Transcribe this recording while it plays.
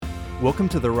Welcome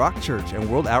to the Rock Church and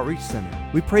World Outreach Center.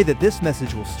 We pray that this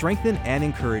message will strengthen and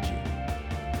encourage you.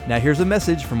 Now here's a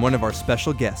message from one of our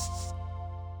special guests.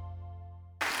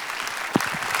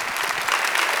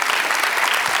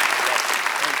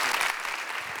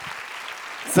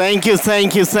 Thank you.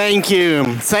 Thank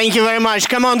you very much.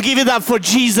 Come on, give it up for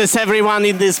Jesus, everyone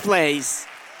in this place.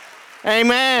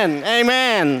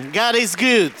 Amen. God is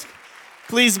good.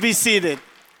 Please be seated.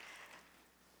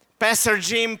 Pastor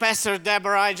Jim, Pastor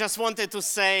Deborah, I just wanted to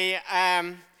say,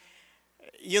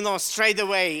 straight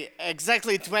away,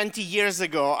 exactly 20 years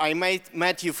ago, I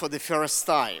met you for the first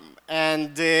time.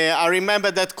 And I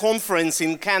remember that conference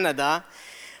in Canada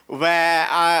where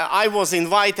I was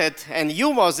invited, and you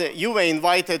were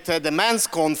invited to the men's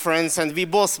conference, and we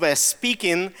both were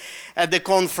speaking at the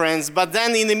conference. But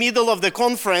then in the middle of the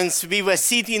conference, we were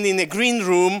sitting in a green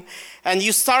room, and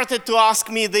you started to ask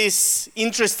me these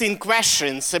interesting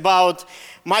questions about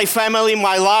my family,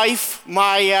 my life,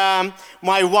 my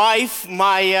wife,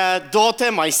 my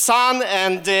daughter, my son,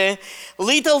 and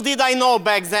little did I know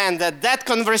back then that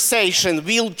conversation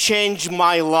will change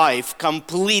my life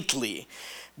completely.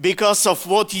 Because of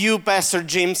what you, Pastor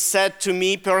Jim, said to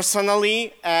me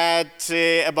personally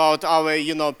about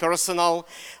our, personal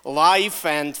life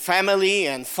and family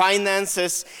and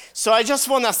finances. So I just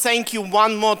want to thank you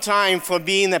one more time for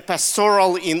being a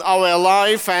pastoral in our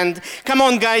life. And come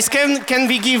on, guys, can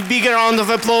we give bigger round of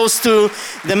applause to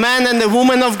the man and the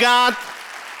woman of God?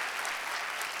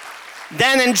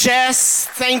 Dan and Jess,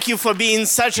 thank you for being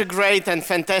such a great and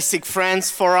fantastic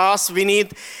friends for us. We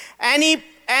need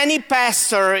any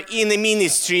pastor in the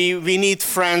ministry, we need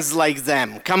friends like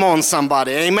them. Come on,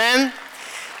 somebody, amen?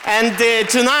 And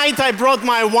tonight I brought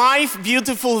my wife,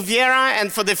 beautiful Vera, and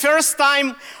for the first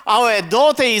time, our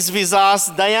daughter is with us.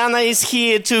 Diana is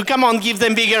here too. Come on, give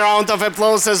them a bigger round of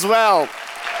applause as well.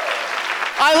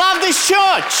 I love this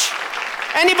church.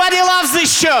 Anybody loves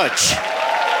this church?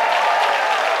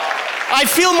 I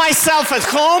feel myself at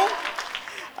home.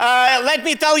 Let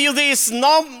me tell you this,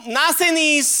 nothing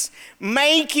is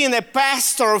making a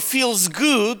pastor feels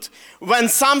good when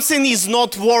something is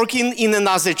not working in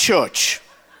another church.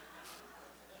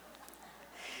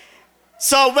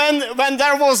 So when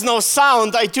there was no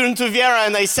sound, I turned to Vera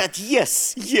and I said,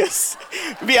 yes,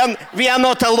 we are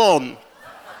not alone.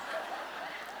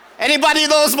 Anybody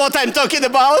knows what I'm talking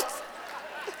about?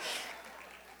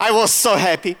 I was so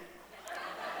happy.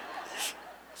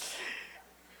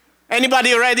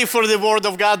 Anybody ready for the Word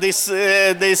of God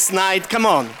this night? Come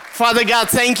on. Father God,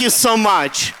 thank you so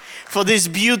much for this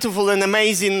beautiful and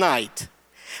amazing night.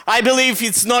 I believe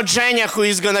it's not Zhenya who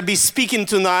is going to be speaking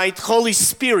tonight. Holy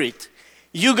Spirit,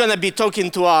 you're going to be talking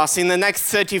to us in the next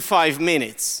 35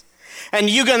 minutes. And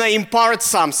you're going to impart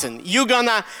something. You're going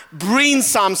to bring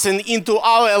something into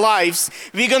our lives.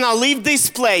 We're going to leave this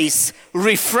place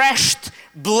refreshed,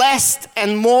 blessed,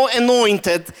 and more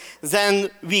anointed than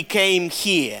we came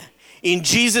here. In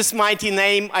Jesus' mighty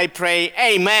name, I pray,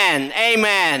 amen.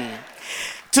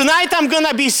 Tonight, I'm going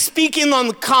to be speaking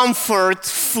on comfort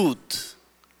food.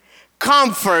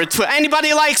 Comfort food.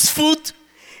 Anybody likes food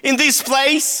in this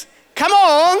place? Come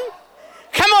on.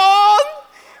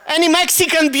 Any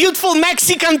beautiful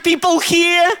Mexican people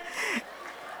here?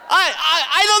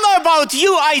 I don't know about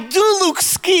you. I do look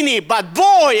skinny, but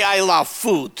boy, I love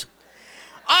food.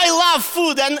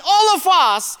 And all of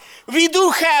us, we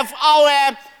do have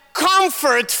our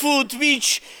comfort food,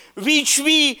 which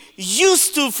we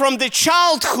used to from the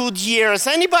childhood years.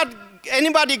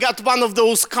 Anybody got one of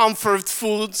those comfort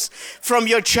foods from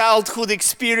your childhood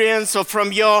experience or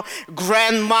from your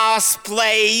grandma's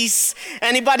place?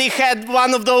 Anybody had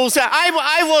one of those?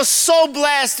 I was so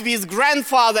blessed with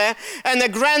grandfather and a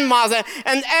grandmother,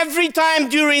 and every time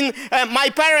during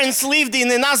my parents lived in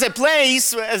another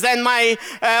place than my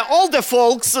older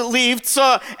folks lived,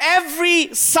 so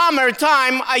every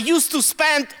summertime I used to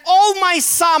spend all my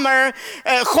summer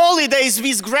holidays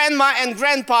with grandma and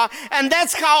grandpa, and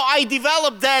that's how I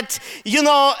developed that,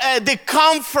 the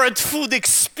comfort food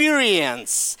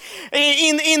experience.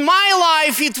 In my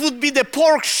life, it would be the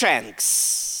pork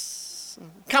shanks.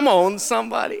 Come on,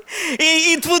 somebody.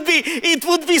 It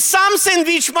would be something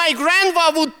which my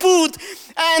grandma would put,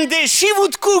 and she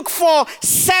would cook for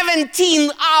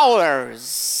 17 hours.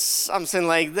 Something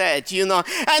like that,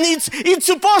 And it's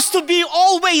supposed to be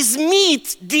always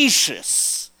meat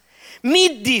dishes. We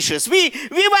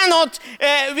were not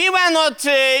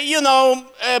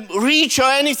rich or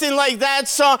anything like that.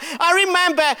 So I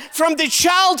remember from the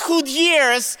childhood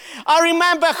years, I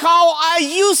remember how I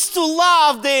used to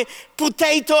love the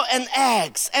potato and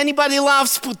eggs. Anybody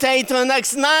loves potato and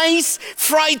eggs? Nice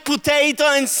fried potato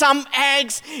and some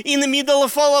eggs in the middle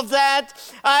of all of that.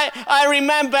 I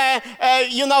remember,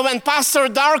 when Pastor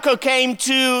Darko came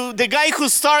to, the guy who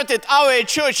started our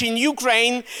church in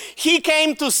Ukraine, he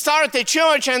came to start a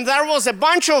church, and there was a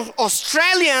bunch of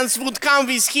Australians would come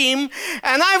with him,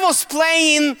 and I was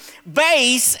playing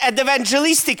bass at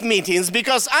evangelistic meetings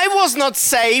because I was not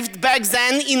saved back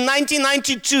then in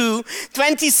 1992,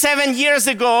 27 years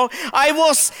ago. I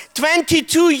was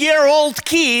 22-year-old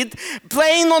kid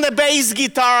playing on a bass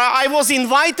guitar. I was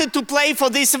invited to play for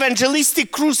these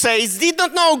evangelistic crusades, did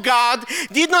not know God,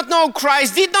 did not know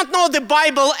Christ, did not know the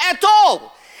Bible at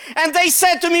all. And they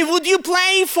said to me, would you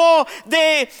play for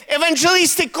the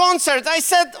evangelistic concert? I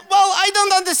said, well, I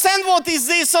don't understand what is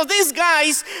this. So these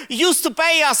guys used to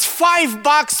pay us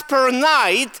 $5 per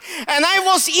night, and I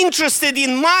was interested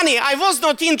in money. I was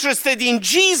not interested in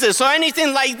Jesus or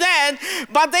anything like that,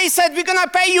 but they said, we're going to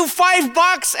pay you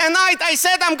 $5 a night. I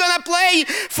said, I'm going to play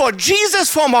for Jesus,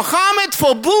 for Muhammad,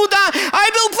 for Buddha. I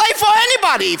will play for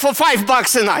anybody for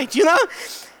 $5 a night,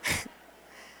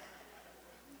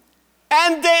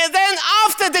 And then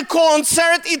after the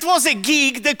concert, it was a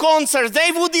gig, the concert, they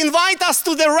would invite us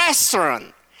to the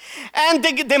restaurant. And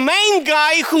the main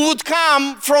guy who would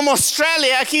come from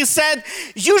Australia, he said,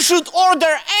 you should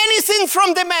order anything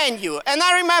from the menu. And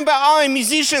I remember our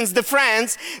musicians, the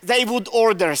friends, they would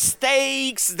order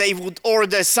steaks, they would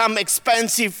order some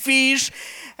expensive fish.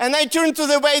 And I turned to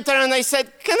the waiter and I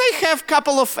said, can I have a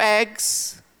couple of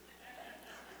eggs?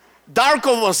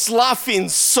 Darko was laughing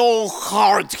so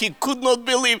hard, he could not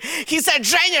believe. He said,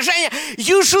 Zhenya,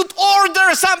 you should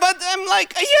order some. But I'm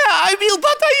like, yeah, I will,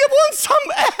 but I want some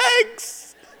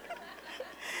eggs.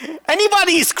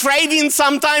 Anybody is craving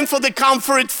sometime for the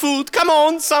comfort food? Come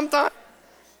on, sometime.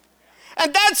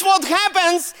 And that's what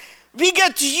happens. We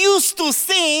get used to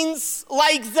things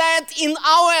like that in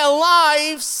our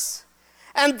lives,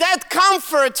 and that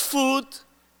comfort food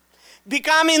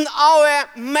becoming our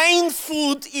main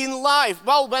food in life.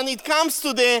 Well, when it comes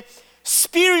to the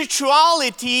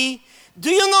spirituality, do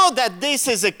you know that this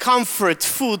is a comfort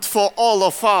food for all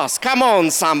of us? Come on,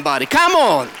 somebody, come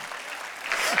on.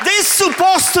 This is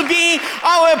supposed to be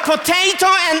our potato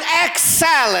and egg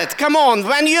salad. Come on,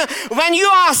 when you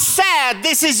are sad,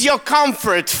 this is your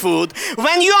comfort food.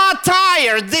 When you are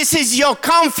tired, this is your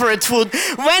comfort food.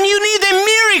 When you need a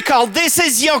miracle, this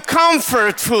is your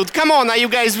comfort food. Come on, are you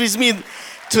guys with me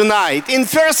tonight? In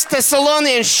 1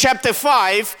 Thessalonians chapter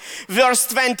 5, verse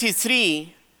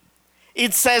 23,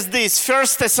 it says this, 1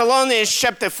 Thessalonians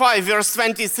chapter 5, verse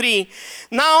 23,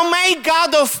 now may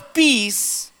God of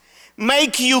peace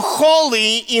make you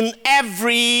holy in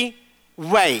every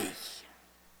way.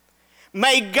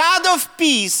 May God of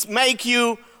peace make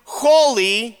you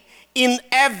holy in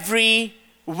every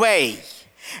way.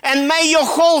 And may your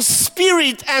whole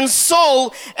spirit and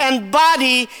soul and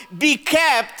body be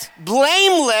kept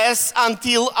blameless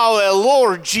until our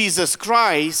Lord Jesus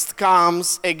Christ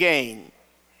comes again.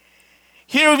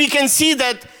 Here we can see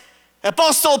that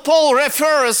Apostle Paul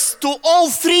refers to all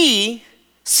three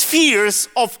spheres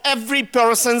of every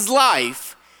person's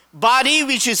life. Body,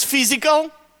 which is physical,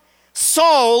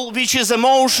 soul, which is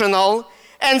emotional,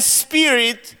 and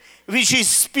spirit, which is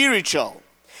spiritual.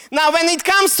 Now, when it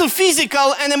comes to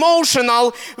physical and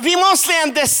emotional, we mostly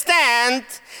understand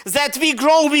that we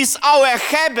grow with our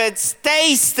habits,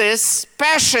 tastes,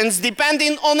 passions,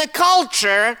 depending on the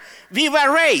culture we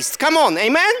were raised. Come on,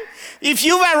 amen? If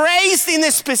you were raised in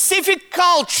a specific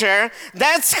culture,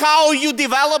 that's how you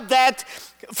develop that.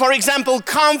 For example,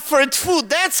 comfort food.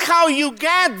 That's how you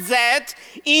get that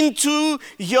into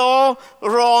your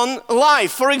own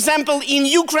life. For example, in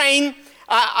Ukraine,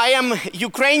 I am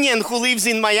Ukrainian who lives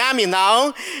in Miami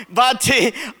now, but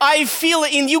I feel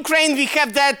in Ukraine we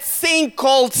have that thing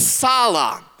called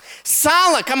sala.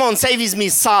 Sala, come on, say with me,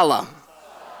 sala.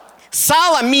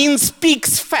 Sala means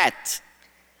pig's fat.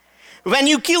 When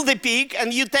you kill the pig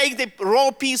and you take the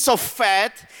raw piece of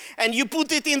fat and you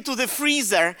put it into the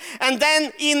freezer, and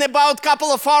then in about a couple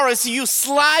of hours you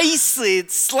slice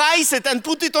it and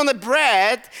put it on a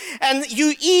bread, and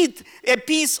you eat a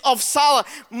piece of salad.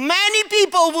 Many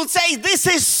people would say this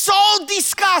is so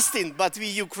disgusting, but we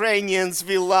Ukrainians,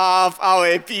 we love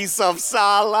our piece of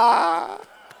salad.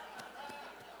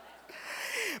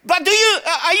 But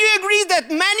are you agree that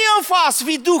many of us,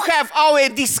 we do have our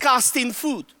disgusting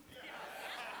food?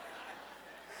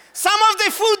 Some of the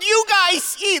food you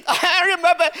guys eat. I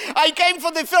remember I came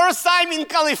for the first time in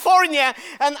California,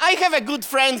 and I have a good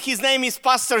friend. His name is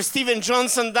Pastor Steven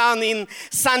Johnson down in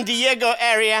San Diego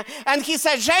area. And he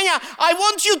said, Zhenya, I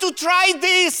want you to try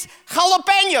these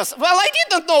jalapenos. Well, I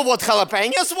didn't know what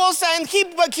jalapenos was, and he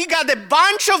got a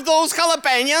bunch of those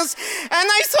jalapenos, and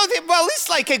I thought, well, it's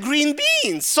like a green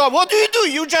beans. So what do?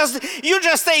 You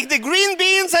just take the green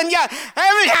beans, and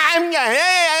every time,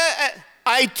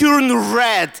 I turned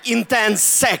red in 10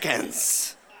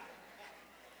 seconds.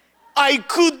 I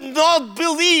could not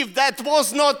believe that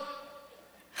was not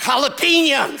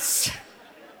jalapenos.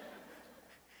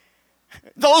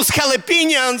 Those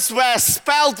jalapenos were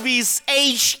spelled with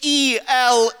H-E-L-L-O-P.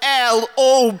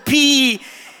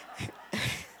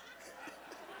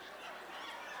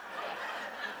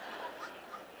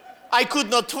 I could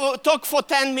not talk for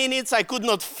 10 minutes. I could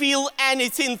not feel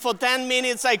anything for 10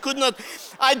 minutes. I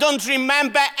don't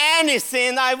remember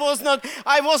anything. I was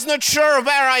not sure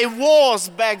where I was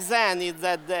back then in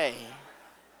that day.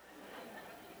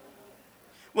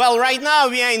 Well, right now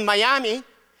we are in Miami.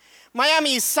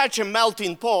 Miami is such a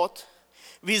melting pot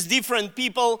with different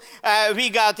people. We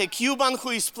got a Cuban who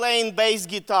is playing bass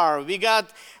guitar. We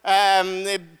got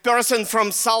a person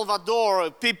from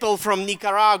Salvador, people from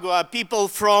Nicaragua, people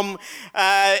from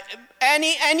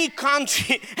any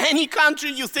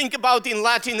country you think about in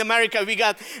Latin America. We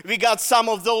got some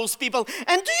of those people.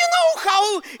 And do you know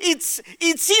how it's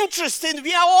interesting?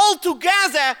 We are all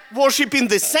together worshiping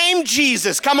the same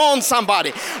Jesus. Come on,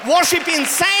 somebody. Worshiping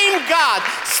same God,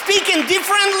 speaking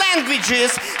different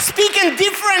languages, speaking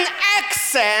different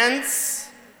accents,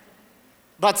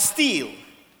 but still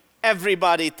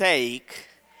everybody take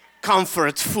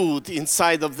comfort food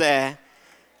inside of their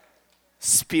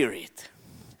spirit.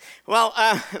 Well,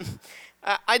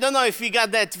 I don't know if we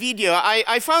got that video.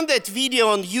 I found that video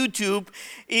on YouTube.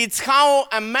 It's how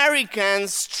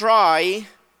Americans try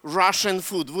Russian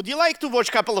food. Would you like to watch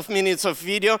a couple of minutes of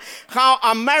video? How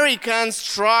Americans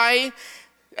try,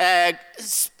 that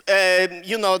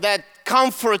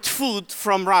comfort food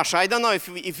from Russia. I don't know if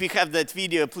we have that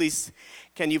video. Please,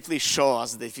 can you please show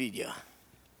us the video?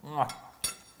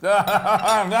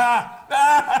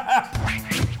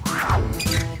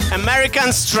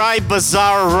 Americans try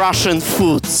bizarre Russian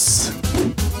foods.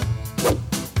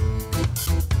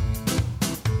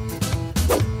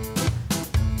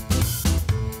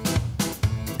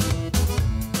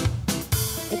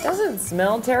 It doesn't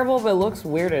smell terrible, but it looks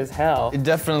weird as hell. It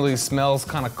definitely smells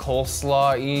kind of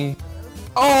coleslaw-y.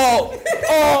 Oh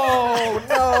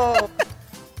no!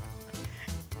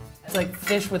 It's like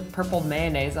fish with purple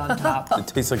mayonnaise on top. It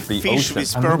tastes like the Fish ocean.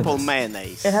 with purple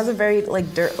mayonnaise. It has a very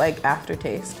dirt-like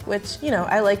aftertaste, which,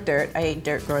 I like dirt. I ate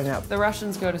dirt growing up. The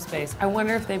Russians go to space. I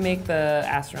wonder if they make the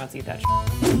astronauts eat that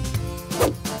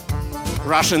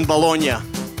Russian bologna.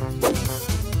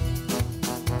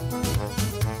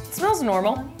 It smells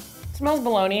normal. It smells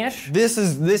bologna-ish. This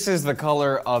is the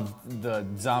color of the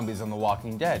zombies on The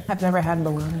Walking Dead. I've never had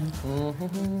bologna.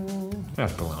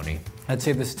 That's baloney. I'd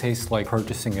say this tastes like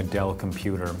purchasing a Dell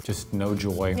computer. Just no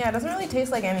joy. Yeah, it doesn't really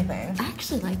taste like anything. I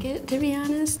actually like it, to be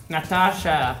honest.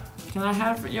 Natasha, can I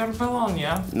have your bologna?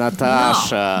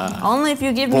 Natasha. Only if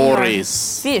you give me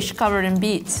Boris. your fish covered in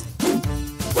beets.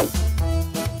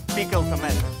 Pickled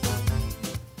tomato.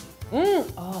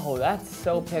 Oh, that's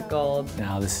so pickled.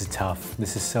 Now this is tough.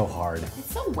 This is so hard.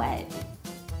 It's so wet.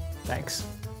 Thanks.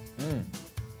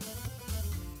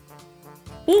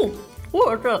 Ooh, it's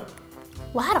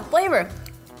a lot of flavor.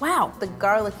 Wow. The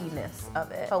garlickiness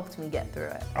of it helped me get through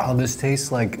it. Oh, this tastes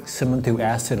like someone threw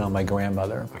acid on my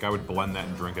grandmother. Like I would blend that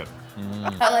and drink it.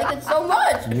 I like it so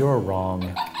much. You're wrong.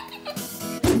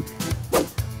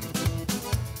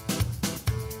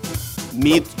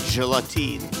 Meat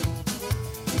gelatine.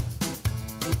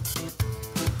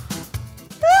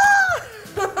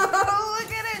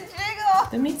 Look at it jiggle!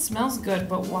 The meat smells good,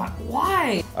 but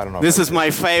why? I don't know. This is my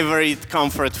favorite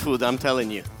comfort food, I'm telling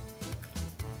you.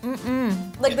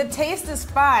 Like the taste is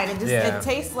fine. It Yeah. it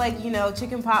tastes like,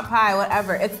 chicken pot pie,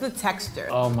 whatever. It's the texture.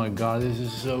 Oh my God, this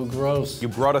is so gross. You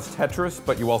brought us Tetris,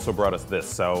 but you also brought us this,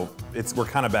 so we're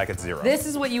kind of back at zero. This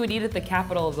is what you would eat at the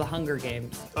capital of the Hunger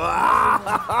Games.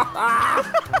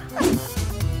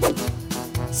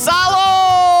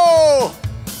 Salo!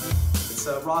 It's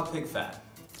raw pig fat.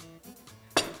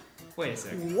 Wait a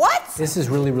second. What? This is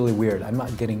really, really weird. I'm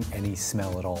not getting any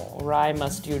smell at all. Why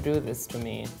must you do this to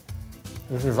me?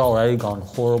 This is already gone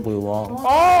horribly wrong.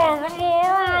 Oh,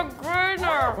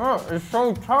 it's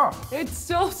so tough. It's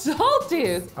so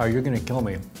salty. Oh, you're gonna kill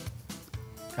me.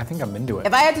 I think I'm into it.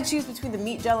 If I had to choose between the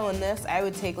meat jello and this, I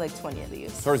would take like 20 of these.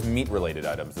 As far as meat-related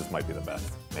items, this might be the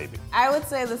best, maybe. I would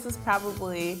say this is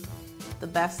probably the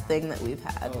best thing that we've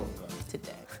had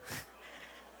today.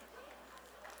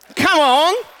 Come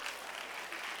on.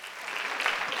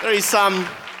 There is some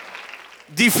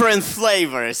different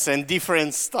flavors and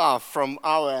different stuff from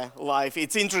our life.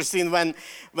 It's interesting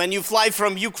when you fly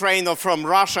from Ukraine or from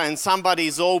Russia and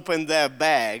somebody's opened their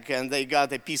bag and they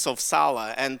got a piece of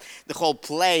salad and the whole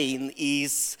plane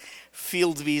is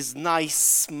filled with nice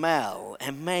smell.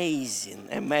 Amazing,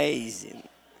 amazing.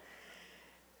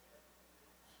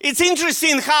 It's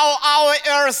interesting how our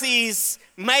earth is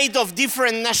made of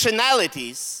different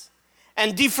nationalities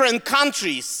and different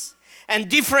countries and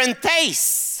different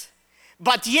tastes.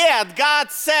 But yet,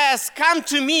 God says, come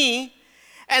to me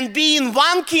and be in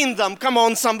one kingdom. Come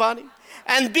on, somebody.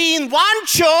 And be in one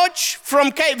church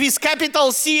with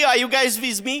capital C. Are you guys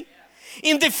with me?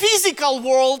 In the physical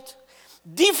world,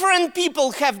 different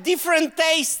people have different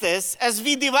tastes as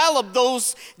we develop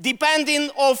those depending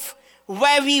of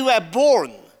where we were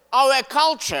born, our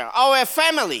culture, our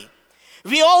family.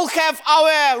 We all have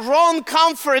our own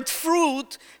comfort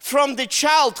food from the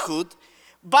childhood,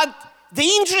 but the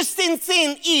interesting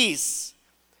thing is,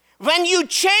 when you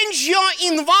change your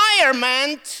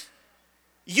environment,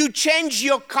 you change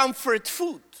your comfort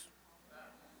food.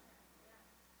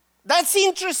 That's the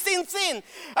interesting thing.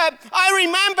 I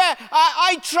remember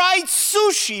I tried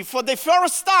sushi for the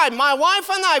first time. My wife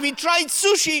and I, we tried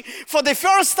sushi for the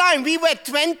first time. We were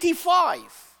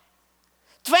 25.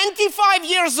 25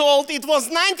 years old, it was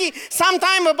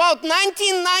sometime about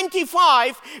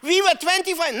 1995, we were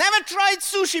 25, never tried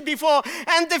sushi before,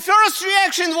 and the first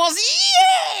reaction was,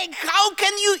 yeah, how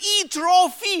can you eat raw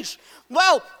fish?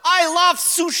 Well, I love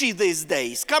sushi these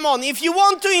days. Come on, if you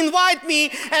want to invite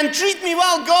me and treat me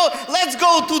well, let's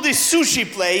go to the sushi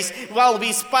place. Well,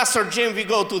 with Pastor Jim, we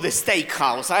go to the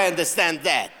steakhouse. I understand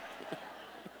that.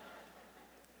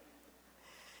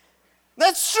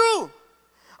 That's true.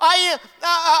 I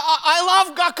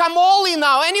love guacamole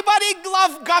now. Anybody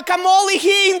love guacamole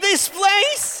here in this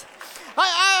place?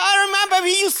 I remember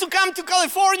we used to come to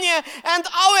California and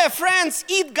our friends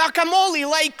eat guacamole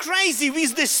like crazy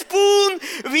with the spoon,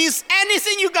 with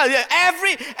anything you got.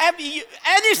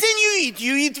 Anything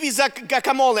you eat with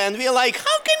guacamole. And we're like,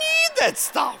 how can you eat that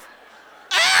stuff?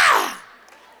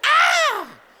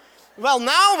 Well,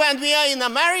 now when we are in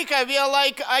America, we are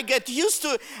like, I get used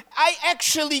to it. I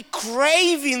actually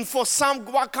craving for some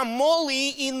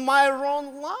guacamole in my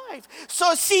own life.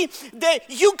 So see,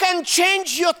 you can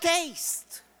change your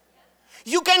taste.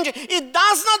 It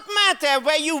does not matter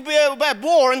where you were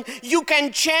born, you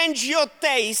can change your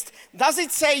taste. Does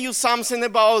it say you something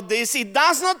about this? It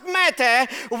does not matter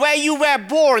where you were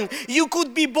born. You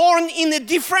could be born in a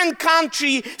different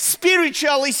country,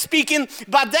 spiritually speaking,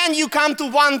 but then you come to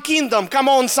one kingdom. Come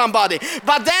on, somebody.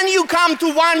 But then you come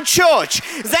to one church.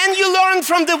 Then you learn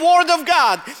from the Word of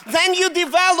God. Then you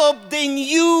develop the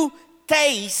new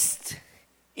taste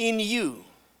in you.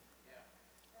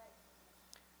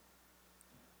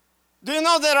 Do you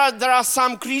know there are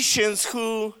some Christians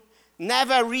who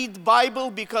never read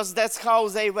Bible because that's how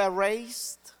they were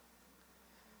raised?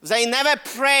 They never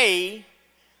pray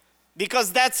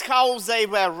because that's how they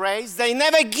were raised. They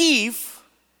never give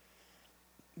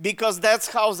because that's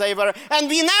how they were. And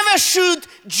we never should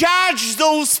judge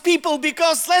those people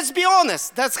because, let's be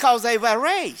honest, that's how they were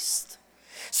raised.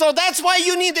 So that's why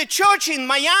you need a church in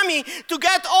Miami to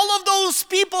get all of those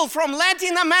people from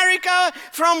Latin America,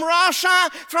 from Russia,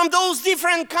 from those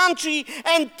different countries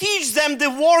and teach them the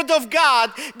Word of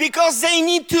God because they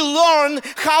need to learn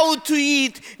how to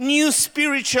eat new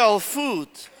spiritual food.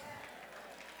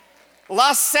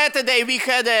 Last Saturday we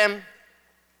had a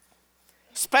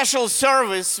special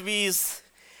service with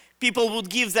people would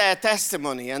give their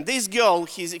testimony. And this girl,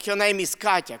 her name is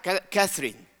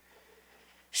Catherine.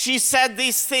 She said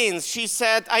these things. She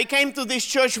said, I came to this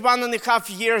church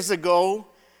 1.5 years ago.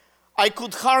 I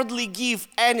could hardly give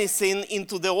anything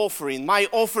into the offering. My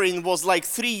offering was like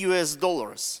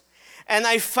 $3. And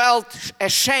I felt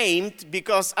ashamed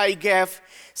because I gave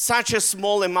such a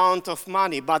small amount of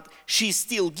money, but she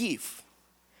still gave.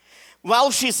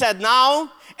 Well, she said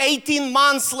now, 18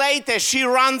 months later, she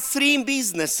runs 3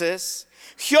 businesses.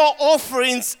 Her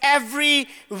offerings every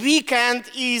weekend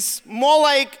is more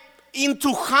like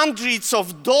into hundreds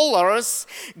of dollars.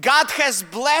 God has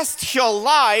blessed her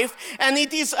life, and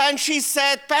she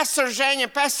said, Pastor Zhenya,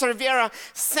 Pastor Vera,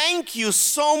 thank you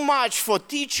so much for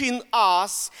teaching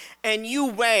us a new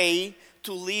way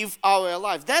to live our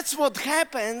life. That's what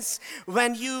happens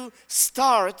when you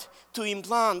start to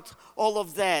implant all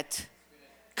of that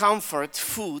comfort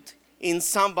food in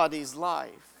somebody's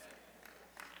life.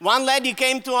 One lady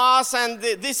came to us, and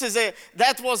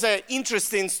that was an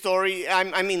interesting story,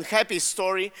 happy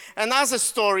story.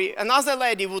 Another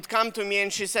lady would come to me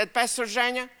and she said, Pastor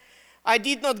Zhenya, I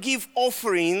did not give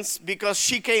offerings because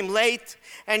she came late,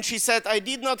 and she said, I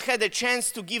did not have a chance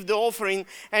to give the offering,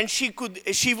 and she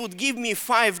would give me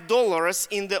 $5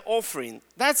 in the offering.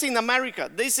 That's in America.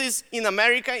 This is in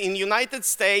America, in United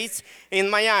States, in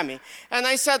Miami. And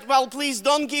I said, well, please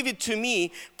don't give it to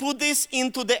me. Put this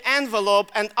into the envelope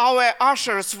and our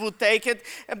ushers would take it.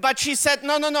 But she said,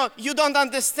 no, you don't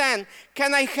understand.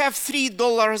 Can I have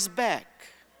 $3 back?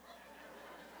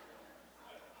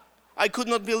 I could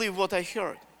not believe what I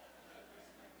heard.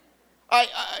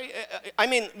 I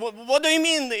mean, what do you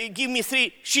mean, give me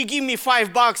 $3? She gave me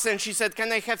 $5 and she said,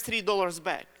 can I have $3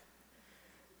 back?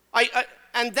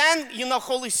 And then,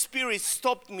 Holy Spirit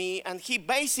stopped me and he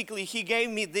gave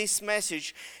me this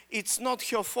message. It's not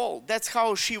her fault. That's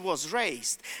how she was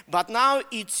raised. But now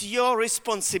it's your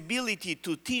responsibility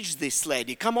to teach this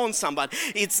lady. Come on, somebody.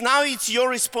 It's your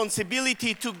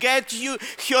responsibility to get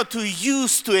her to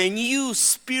use to a new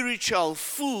spiritual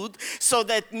food so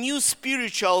that new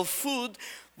spiritual food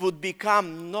would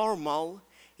become normal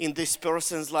in this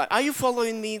person's life. Are you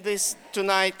following me this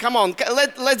tonight? Come on,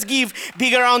 let's give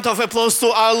big round of applause to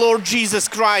our Lord Jesus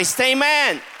Christ.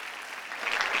 Amen.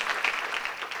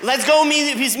 Let's go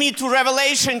with me to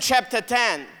Revelation chapter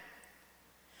 10.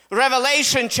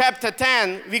 Revelation chapter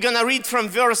 10, we're going to read from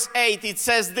verse 8. It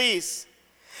says this.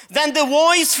 Then the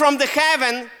voice from the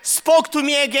heaven spoke to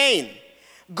me again.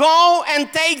 Go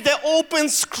and take the open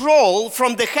scroll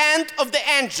from the hand of the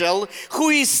angel who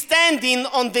is standing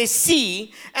on the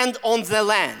sea and on the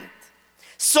land.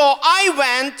 So I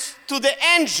went to the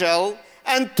angel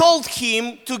and told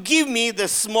him to give me the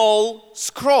small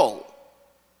scroll.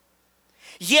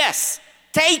 Yes,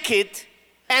 take it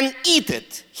and eat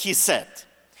it, he said.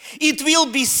 It will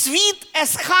be sweet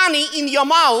as honey in your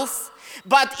mouth,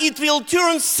 but it will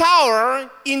turn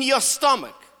sour in your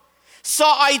stomach. So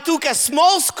I took a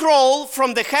small scroll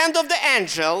from the hand of the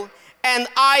angel and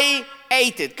I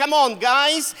ate it. Come on,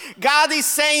 guys. God is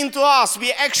saying to us,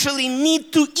 we actually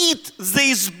need to eat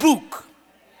this book.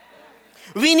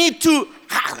 We need to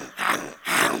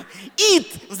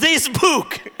eat this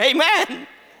book. Amen.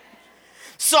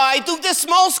 So I took the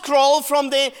small scroll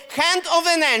from the hand of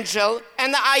an angel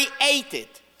and I ate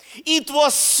it. It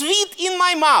was sweet in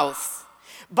my mouth.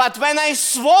 But when I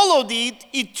swallowed it,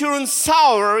 it turned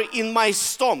sour in my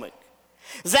stomach.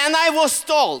 Then I was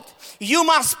told, you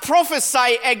must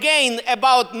prophesy again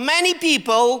about many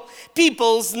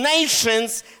peoples,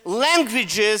 nations,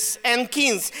 languages, and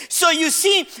kings. So you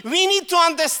see, we need to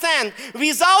understand,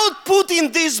 without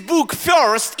putting this book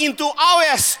first into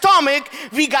our stomach,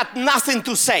 we got nothing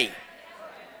to say.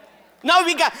 Now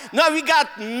we got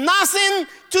nothing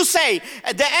to say.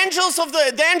 The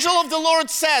angel of the Lord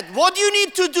said, what you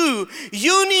need to do,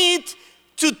 you need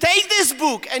to take this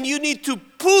book and you need to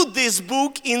put this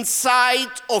book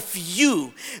inside of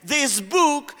you. This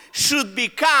book should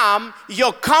become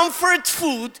your comfort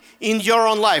food in your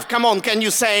own life. Come on, can you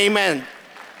say amen?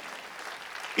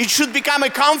 It should become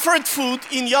a comfort food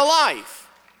in your life.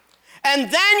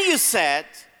 And then you said,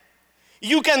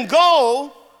 you can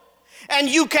go and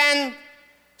you can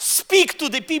speak to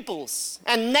the peoples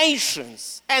and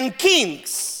nations and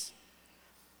kings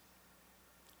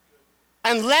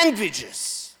and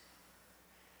languages.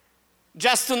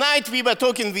 Just tonight we were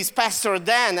talking with Pastor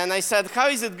Dan and I said, how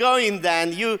is it going,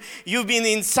 Dan? You've been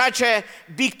in such a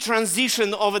big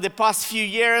transition over the past few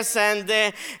years and,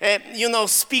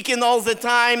 speaking all the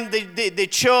time, the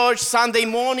church, Sunday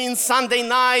morning, Sunday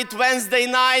night, Wednesday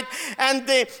night. And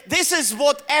this is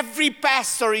what every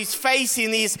pastor is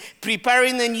facing, is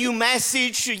preparing a new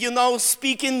message,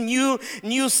 speaking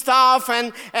new stuff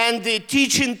and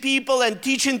teaching people.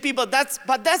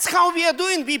 But that's how we are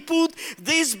doing. We put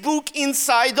this book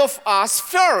inside of us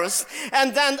first,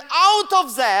 and then out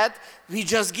of that, we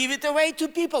just give it away to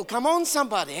people. Come on,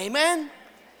 somebody, amen?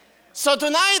 So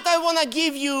tonight, I want to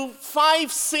give you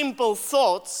 5 simple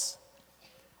thoughts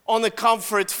on a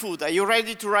comfort food. Are you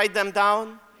ready to write them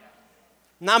down?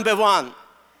 Number 1,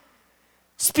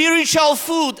 spiritual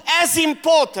food as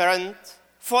important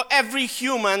for every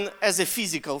human as a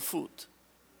physical food.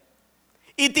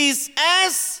 It is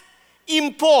as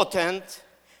important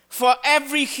for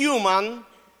every human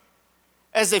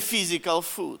as a physical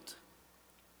food.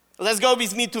 Let's go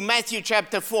with me to Matthew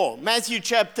chapter 4. Matthew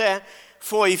chapter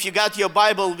 4, if you got your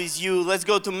Bible with you, let's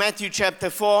go to Matthew chapter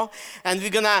 4, and we're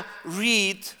gonna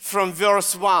read from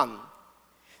verse 1.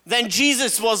 Then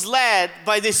Jesus was led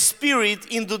by the Spirit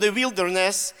into the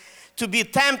wilderness to be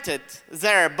tempted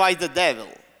there by the devil.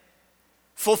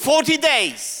 For 40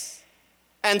 days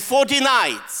and 40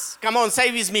 nights. Come on,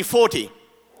 say with me, 40.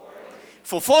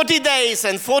 For 40 days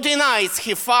and 40 nights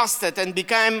he fasted and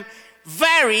became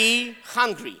very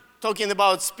hungry. Talking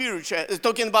about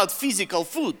physical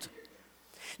food.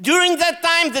 During that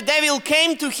time the devil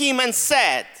came to him and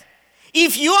said,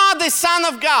 "If you are the Son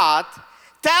of God,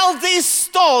 tell these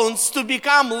stones to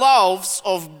become loaves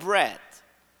of bread."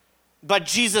 But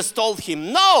Jesus told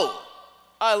him, no.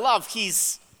 I love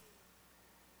his,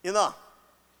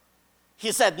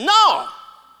 he said, no.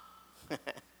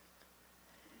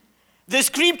 The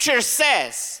scripture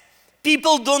says,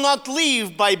 people do not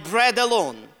live by bread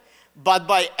alone, but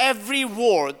by every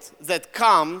word that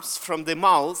comes from the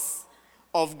mouth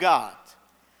of God.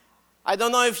 I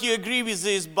don't know if you agree with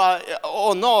this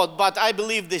or not, but I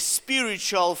believe the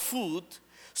spiritual food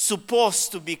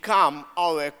supposed to become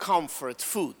our comfort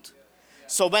food.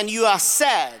 So when you are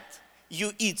sad,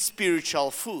 you eat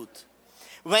spiritual food.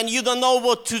 When you don't know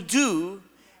what to do,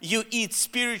 you eat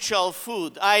spiritual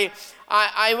food. I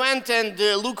went and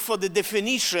looked for the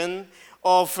definition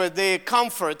of the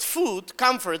comfort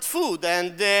food,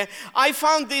 and I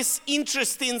found this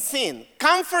interesting thing.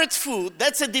 Comfort food,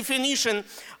 that's a definition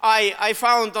I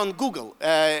found on Google,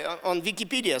 on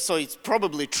Wikipedia, so it's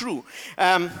probably true.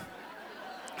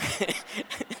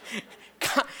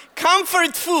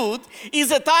 Comfort food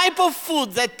is a type of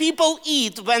food that people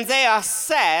eat when they are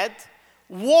sad,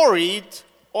 worried,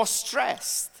 or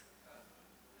stressed.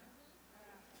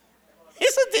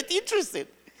 Isn't it interesting?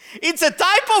 It's a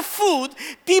type of food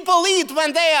people eat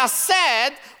when they are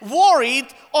sad, worried,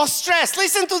 or stressed.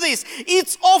 Listen to this.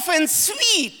 It's often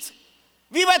sweet.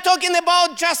 We were talking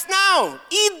about just now.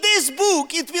 Eat this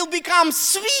book, it will become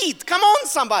sweet. Come on,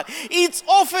 somebody. It's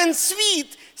often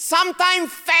sweet,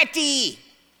 sometimes fatty.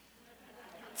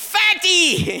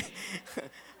 Fatty!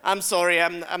 I'm sorry,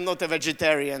 I'm not a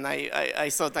vegetarian. I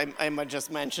thought I might just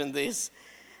mention this.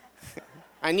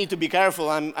 I need to be careful.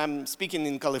 I'm speaking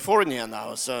in California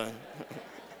now, so.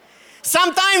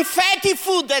 Sometimes fatty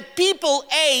food that people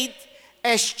ate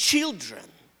as children.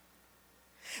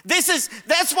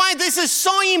 That's why this is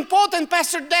so important.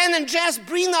 Pastor Dan and Jess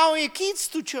bring our kids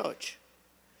to church.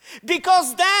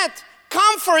 Because that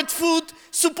comfort food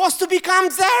supposed to become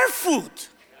their food.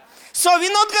 So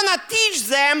we're not going to teach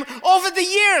them over the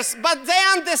years, but they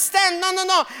understand,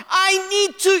 no, I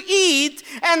need to eat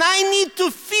and I need to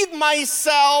feed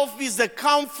myself with the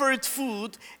comfort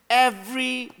food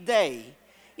every day.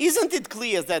 Isn't it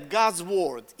clear that God's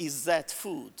word is that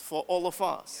food for all of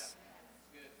us?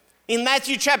 In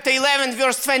Matthew chapter 11,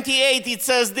 verse 28, it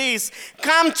says this,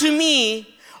 "Come to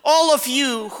me, all of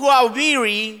you who are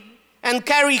weary and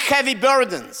carry heavy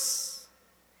burdens,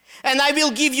 and I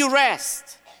will give you rest.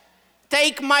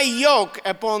 Take my yoke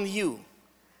upon you.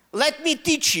 Let me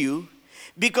teach you,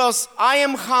 because I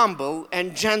am humble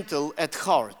and gentle at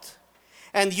heart,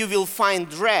 and you will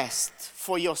find rest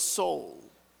for your soul."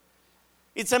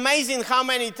 It's amazing how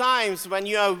many times when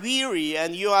you are weary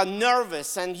and you are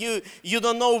nervous and you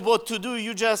don't know what to do,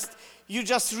 you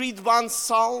just read one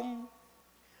psalm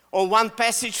or one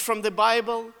passage from the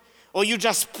Bible, or you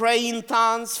just pray in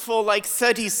tongues for like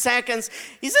 30 seconds.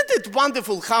 Isn't it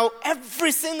wonderful how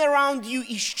everything around you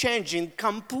is changing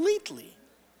completely?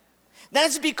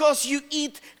 That's because you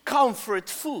eat comfort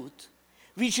food,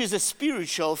 which is a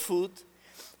spiritual food,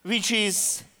 which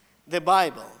is the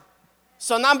Bible.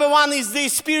 So number one is the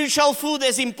spiritual food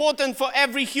as important for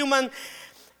every human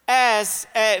as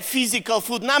physical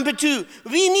food. Number two,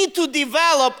 we need to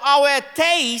develop our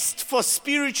taste for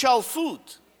spiritual food.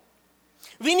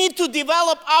 We need to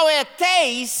develop our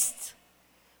taste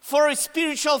for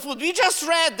spiritual food. We just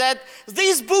read that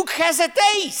this book has a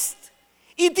taste.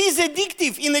 It is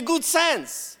addictive in a good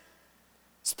sense.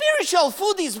 Spiritual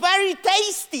food is very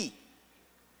tasty.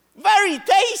 Very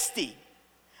tasty.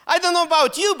 I don't know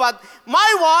about you, but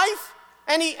my wife,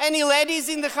 any ladies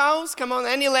in the house? Come on,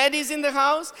 any ladies in the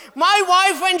house? My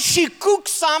wife, when she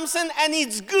cooks something and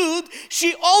it's good,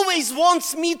 she always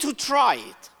wants me to try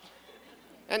it.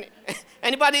 And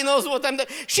anybody knows what I'm doing?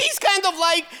 She's kind of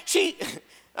like,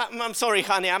 I'm sorry,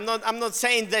 honey, I'm not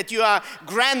saying that you are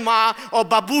grandma or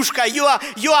babushka.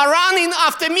 You are running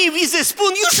after me with a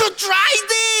spoon. You should try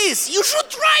this. You should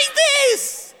try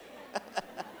this.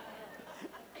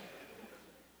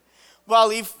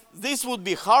 Well, if this would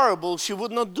be horrible, she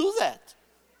would not do that.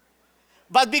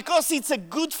 But because it's a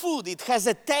good food, it has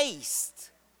a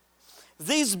taste.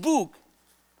 This book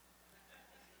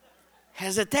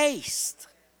has a taste.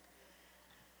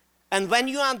 And when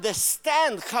you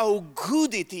understand how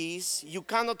good it is, you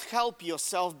cannot help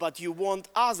yourself, but you want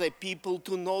other people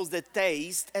to know the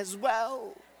taste as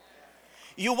well.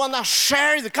 You want to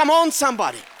share it. Come on,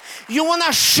 somebody. You want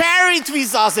to share it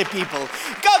with other people.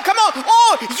 Come on.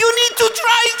 Oh, you need to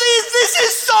try this. This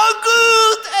is so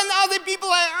good. And other people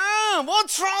are like,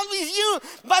 what's wrong with you?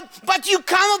 But you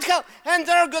cannot help. And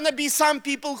there are going to be some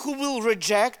people who will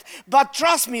reject. But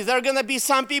trust me, there are going to be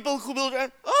some people who will,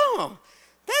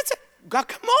 that's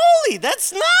guacamole.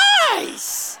 That's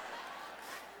nice.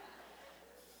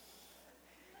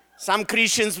 Some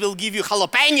Christians will give you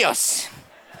jalapenos.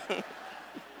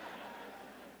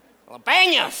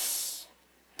 Jalapenos.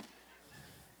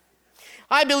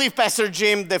 I believe, Pastor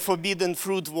Jim, the forbidden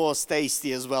fruit was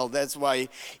tasty as well. That's why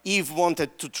Eve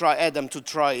wanted to try Adam to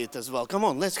try it as well. Come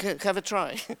on, let's have a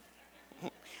try.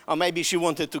 Or maybe she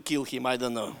wanted to kill him, I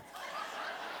don't know.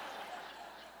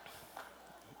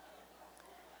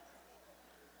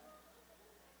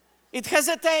 It has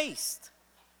a taste.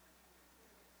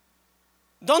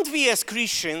 Don't we as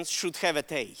Christians should have a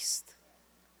taste?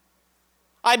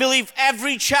 I believe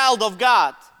every child of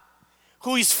God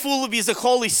who is full with the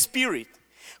Holy Spirit,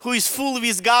 who is full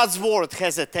with God's Word,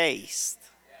 has a taste.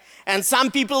 And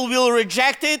some people will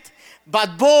reject it,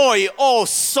 but boy,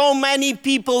 so many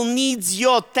people needs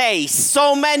your taste.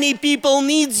 So many people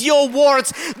needs your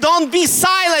words. Don't be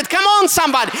silent. Come on,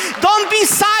 somebody. Don't be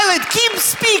silent. Keep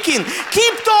speaking.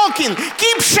 Keep talking.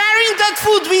 Keep sharing that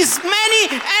food with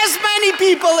as many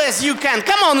people as you can.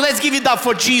 Come on, let's give it up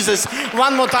for Jesus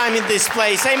one more time in this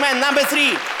place. Amen. Number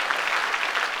three.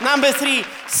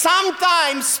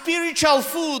 Sometimes spiritual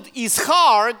food is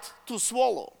hard to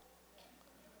swallow.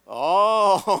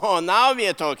 Oh, now we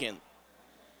are talking.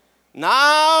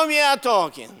 Now we are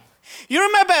talking. You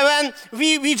remember when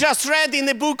we just read in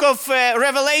the book of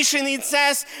Revelation, it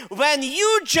says, when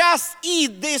you just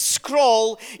eat this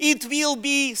scroll, it will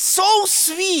be so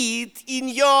sweet in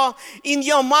your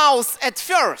mouth at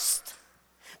first.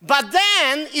 But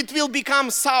then it will become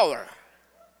sour.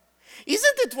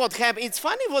 Isn't it what happened? It's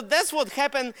funny, that's what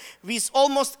happened with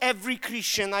almost every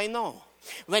Christian I know.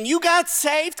 When you got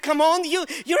saved, come on, you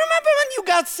remember when you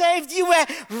got saved, you were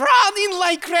running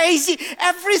like crazy.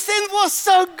 Everything was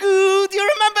so good. You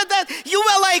remember that? You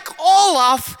were like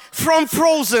Olaf from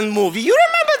Frozen movie. You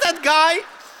remember that guy?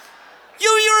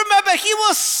 You remember, he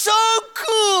was so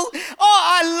cool. Oh,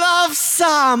 I love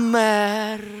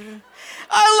summer.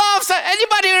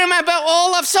 Anybody remember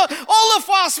Olaf? So all of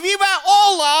us, we were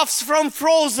Olafs from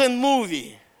Frozen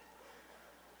movie.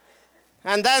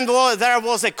 And then there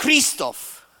was a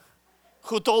Christoph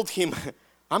who told him,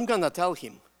 I'm going to tell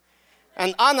him.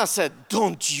 And Anna said,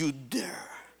 don't you dare.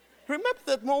 Remember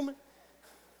that moment?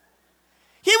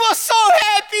 He was so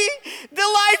happy. The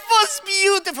life was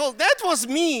beautiful. That was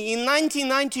me in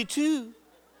 1992.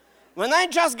 When I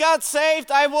just got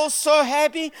saved, I was so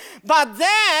happy. But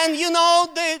then,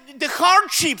 the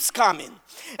hardships coming.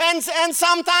 And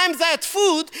sometimes that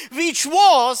food, which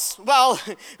was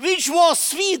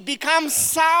sweet, becomes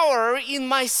sour in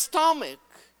my stomach.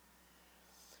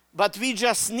 But we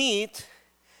just need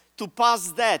to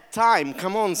pass that time.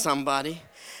 Come on, somebody.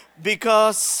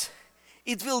 Because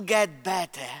it will get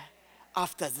better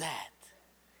after that.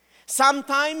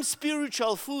 Sometimes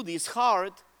spiritual food is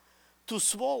hard to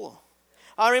swallow.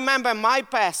 I remember my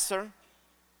pastor,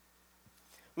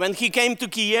 when he came to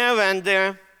Kiev, and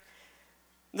there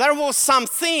was some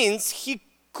things he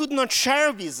could not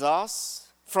share with us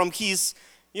from his,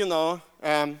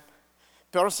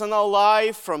 personal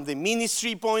life, from the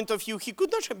ministry point of view. He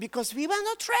could not share because we were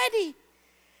not ready.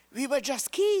 We were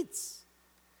just kids.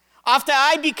 After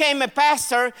I became a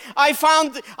pastor, I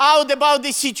found out about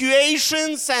the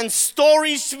situations and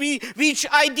stories which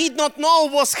I did not know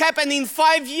was happening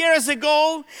 5 years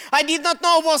ago. I did not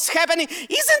know was happening.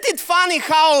 Isn't it funny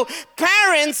how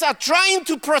parents are trying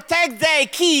to protect their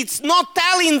kids, not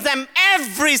telling them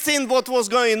everything what was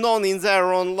going on in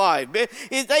their own life?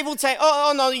 They would say,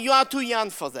 oh no, you are too young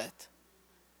for that.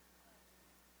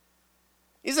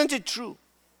 Isn't it true?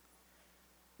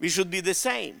 We should be the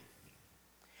same.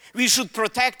 We should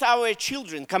protect our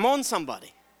children. Come on,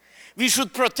 somebody. We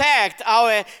should protect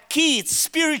our kids,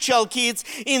 spiritual kids.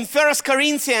 In 1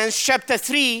 Corinthians chapter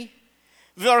 3,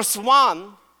 verse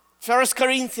 1, 1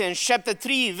 Corinthians chapter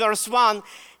 3, verse 1,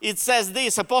 it says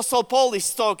this. Apostle Paul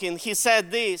is talking. He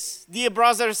said this, dear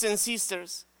brothers and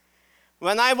sisters,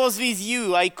 when I was with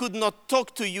you, I could not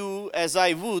talk to you as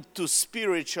I would to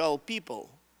spiritual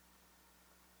people.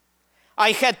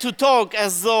 I had to talk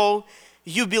as though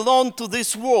you belong to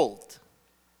this world,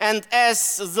 and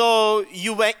as though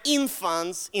you were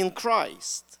infants in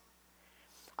Christ.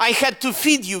 I had to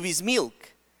feed you with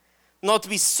milk, not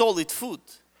with solid food,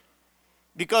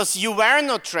 because you were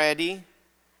not ready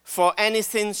for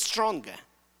anything stronger.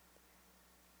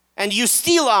 And you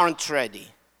still aren't ready,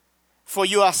 for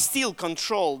you are still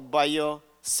controlled by your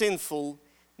sinful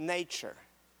nature.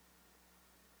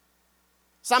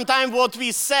 Sometimes what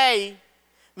we say,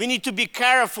 we need to be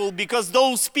careful, because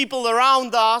those people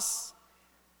around us,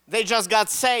 they just got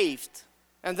saved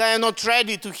and they are not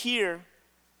ready to hear.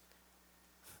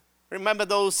 Remember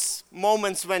those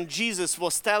moments when Jesus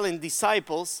was telling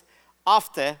disciples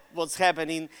after what's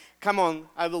happening, come on,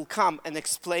 I will come and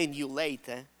explain you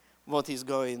later what is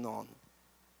going on.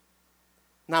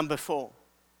 Number 4.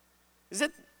 Does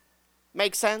it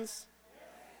make sense?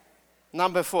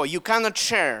 Number 4, you cannot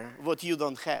share what you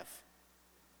don't have.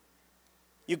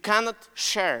 You cannot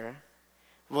share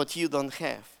what you don't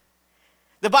have.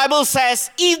 The Bible says,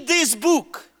 eat this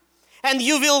book, and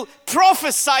you will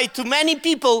prophesy to many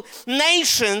people,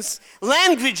 nations,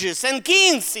 languages, and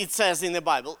kings, it says in the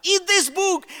Bible. Eat this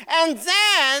book, and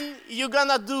then you're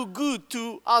gonna do good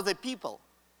to other people.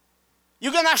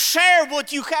 You're gonna share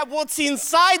what you have, what's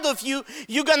inside of you.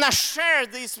 You're gonna share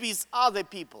this with other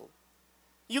people.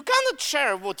 You cannot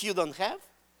share what you don't have.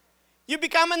 You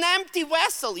become an empty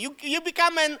vessel. You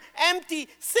become an empty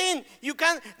thing.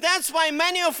 That's why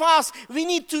many of us, we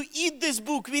need to eat this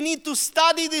book. We need to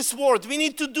study this word. We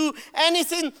need to do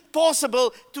anything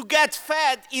possible to get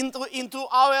fed into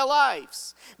our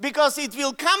lives. Because it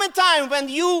will come a time when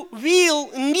you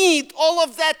will need all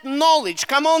of that knowledge.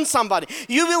 Come on, somebody.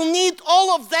 You will need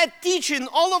all of that teaching,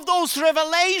 all of those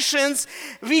revelations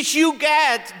which you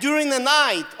get during the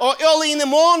night or early in the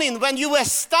morning when you were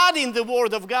studying the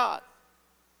Word of God.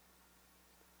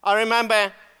 I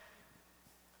remember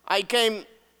I came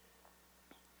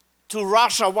to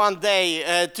Russia one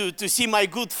day to see my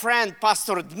good friend,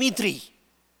 Pastor Dmitry.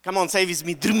 Come on, say with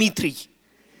me, Dmitry.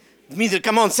 Dmitry,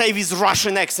 come on, say with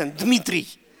Russian accent, Dmitry.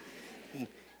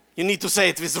 You need to say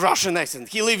it with Russian accent.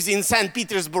 He lives in St.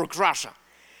 Petersburg, Russia.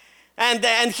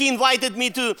 And he invited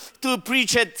me to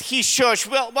preach at his church.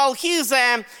 Well, he's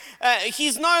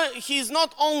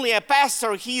not only a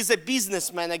pastor, he's a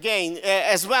businessman again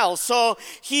as well. So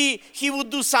he would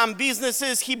do some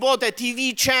businesses. He bought a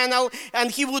TV channel,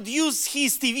 and he would use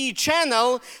his TV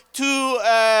channel to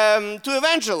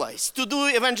evangelize, to do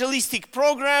evangelistic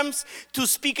programs, to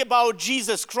speak about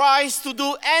Jesus Christ, to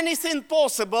do anything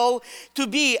possible to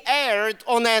be aired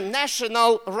on a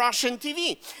national Russian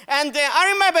TV. And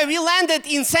I remember we landed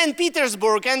in St.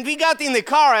 Petersburg, and we got in the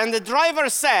car, and the driver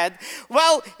said,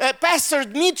 well, Pastor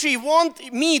Dmitry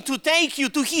wants me to take you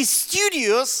to his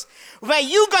studios where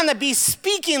you're going to be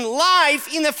speaking live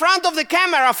in the front of the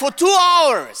camera for 2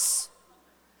 hours.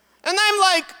 And I'm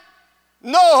like,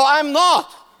 no, I'm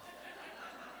not.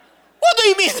 What do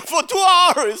you mean for 2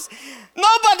 hours?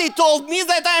 Nobody told me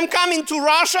that I'm coming to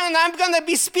Russia and I'm going to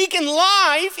be speaking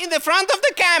live in the front of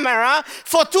the camera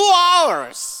for 2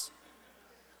 hours.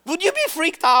 Would you be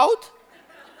freaked out?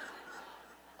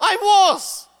 I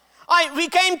was. We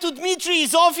came to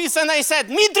Dmitry's office and I said,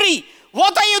 Dmitry,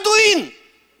 what are you doing?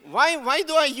 Why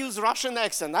do I use Russian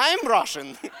accent? I'm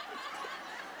Russian.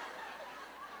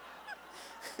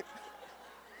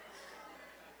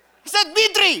 He said,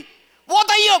 Dmitry, what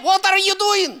are you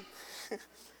doing?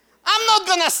 I'm not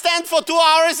gonna stand for 2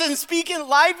 hours and speaking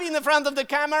live in the front of the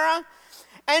camera.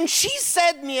 And she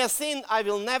said me a thing I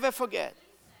will never forget.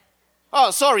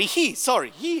 Oh, sorry, he.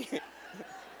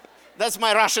 That's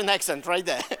my Russian accent right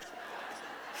there.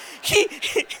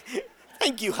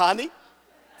 Thank you, honey.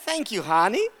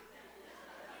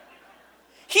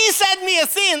 He said me a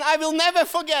thing I will never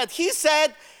forget. He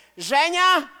said,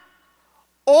 Zhenya,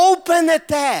 open a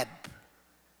tap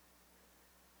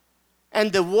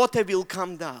and the water will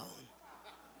come down.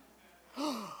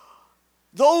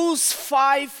 Those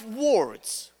 5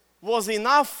 words was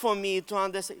enough for me to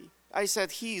understand. I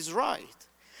said, he is right.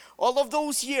 All of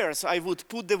those years, I would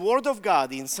put the Word of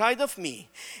God inside of me,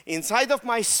 inside of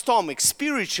my stomach,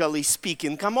 spiritually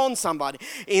speaking. Come on, somebody.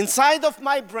 Inside of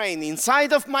my brain,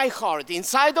 inside of my heart,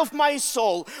 inside of my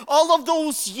soul. All of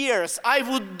those years, I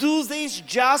would do this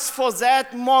just for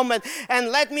that moment. And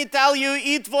let me tell you,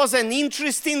 it was an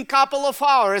interesting couple of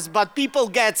hours, but people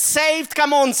get saved.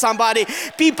 Come on, somebody.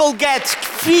 People get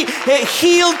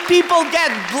healed. People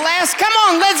get blessed. Come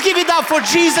on, let's give it up for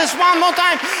Jesus one more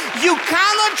time. You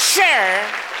cannot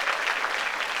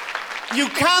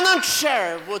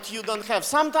share what you don't have.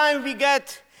 Sometimes we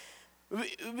get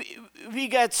we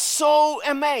get so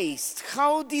amazed.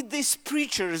 How did these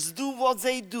preachers do what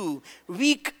they do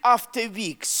week after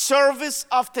week, service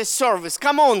after service?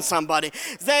 Come on, somebody.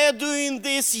 They are doing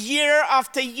this year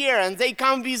after year, and they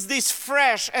come with this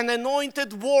fresh and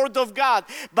anointed word of God.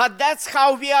 But that's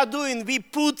how we are doing. We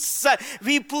put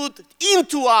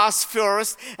into us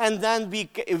first, and then we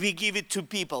give it to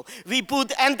people.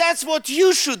 And that's what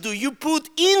you should do. You put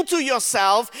into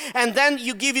yourself, and then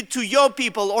you give it to your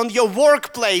people on your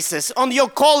workplaces, on your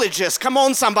colleges. Come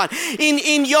on, somebody.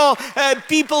 In your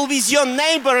people with your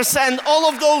neighbors and all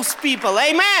of those people.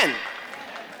 Amen.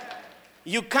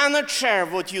 You cannot share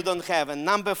what you don't have. And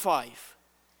number 5,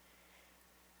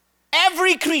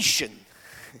 every Christian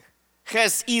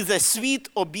has either sweet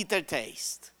or bitter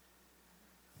taste.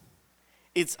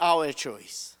 It's our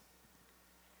choice.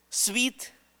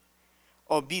 Sweet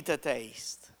or bitter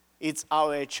taste. It's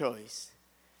our choice.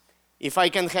 If I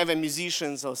can have a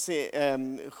musicians or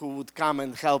who would come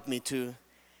and help me to.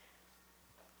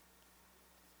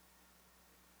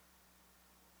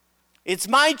 It's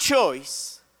my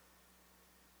choice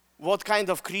what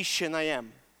kind of Christian I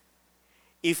am.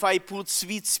 If I put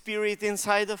sweet spirit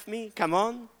inside of me, come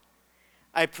on,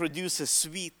 I produce a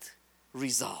sweet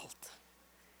result.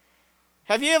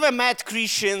 Have you ever met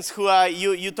Christians who are,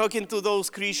 you're talking to those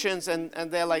Christians and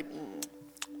they're like,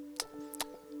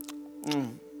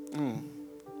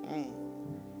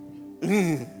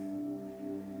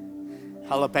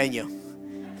 jalapeno.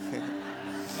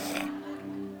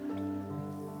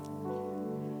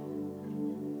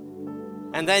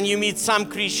 And then you meet some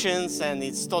Christians and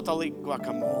it's totally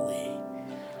guacamole.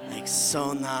 Like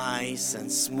so nice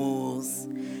and smooth.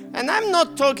 And I'm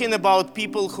not talking about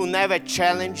people who never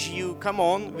challenge you. Come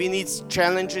on, we need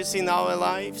challenges in our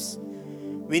lives.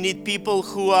 We need people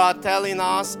who are telling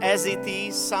us as it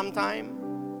is sometime.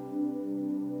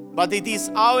 But it is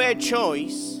our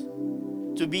choice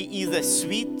to be either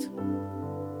sweet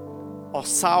or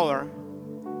sour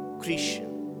Christian.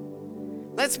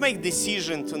 Let's make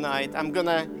decision tonight. I'm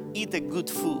gonna eat a good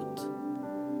food.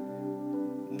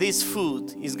 This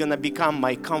food is gonna become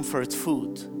my comfort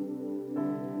food.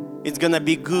 It's gonna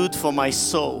be good for my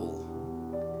soul.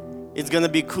 It's gonna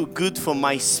be good for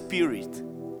my spirit.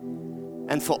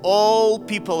 And for all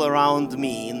people around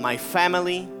me, in my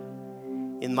family,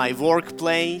 in my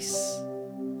workplace.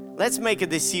 Let's make a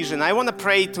decision. I want to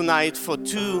pray tonight for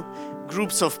 2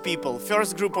 groups of people.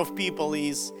 First group of people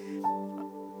is,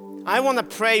 I want to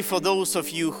pray for those of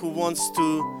you who wants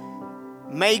to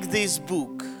make this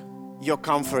book your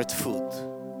comfort food.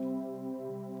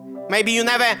 Maybe you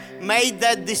never made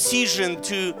that decision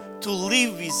to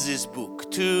live with this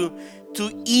book, to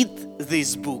eat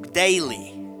this book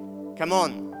daily. Come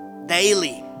on,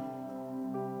 daily.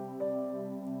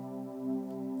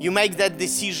 You make that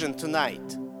decision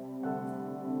tonight.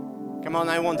 Come on,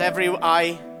 I want every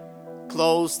eye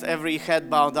closed, every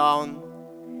head bowed down.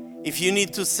 If you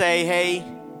need to say, hey,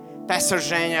 Pastor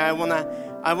Zhenya,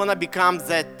 I wanna become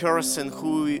that person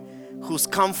whose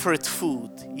comfort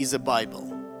food is a Bible,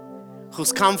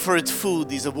 whose comfort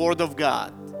food is a Word of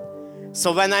God.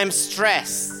 So when I'm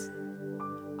stressed,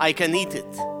 I can eat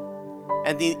it,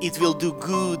 and it will do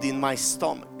good in my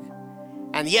stomach.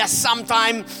 And yes,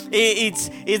 sometimes it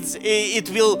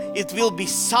will be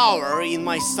sour in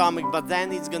my stomach, but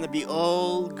then it's gonna be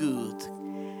all good.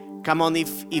 Come on,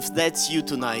 if that's you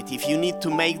tonight, if you need to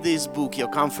make this book your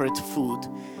comfort food,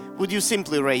 would you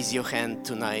simply raise your hand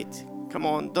tonight? Come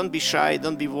on, don't be shy,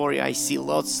 don't be worried. I see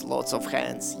lots of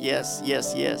hands. Yes.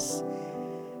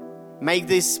 Make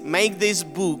this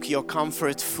book your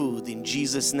comfort food in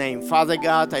Jesus' name. Father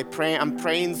God, I'm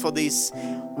praying for this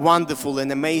wonderful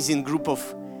and amazing group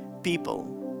of people.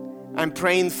 I'm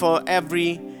praying for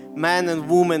every man and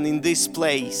woman in this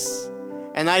place.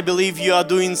 And I believe you are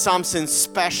doing something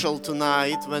special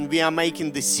tonight when we are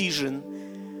making decision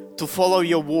to follow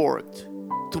your word,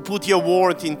 to put your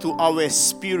word into our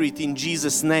spirit in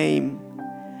Jesus' name.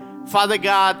 Father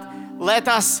God, let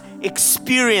us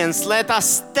experience, let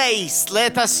us taste,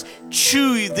 let us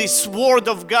chew this word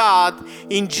of God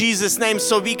in Jesus' name,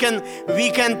 so we can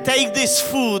take this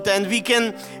food and we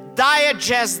can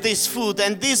digest this food,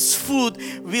 and this food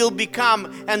will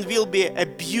become and will be a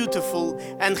beautiful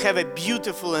and have a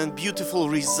beautiful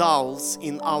results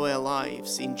in our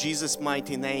lives. In Jesus'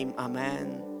 mighty name,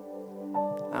 amen.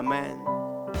 Amen.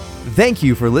 Thank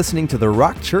you for listening to the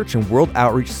Rock Church and World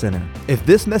Outreach Center. If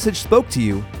this message spoke to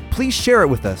you, please share it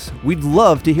with us. We'd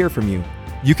love to hear from you.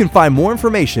 You can find more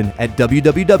information at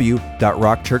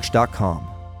www.rockchurch.com.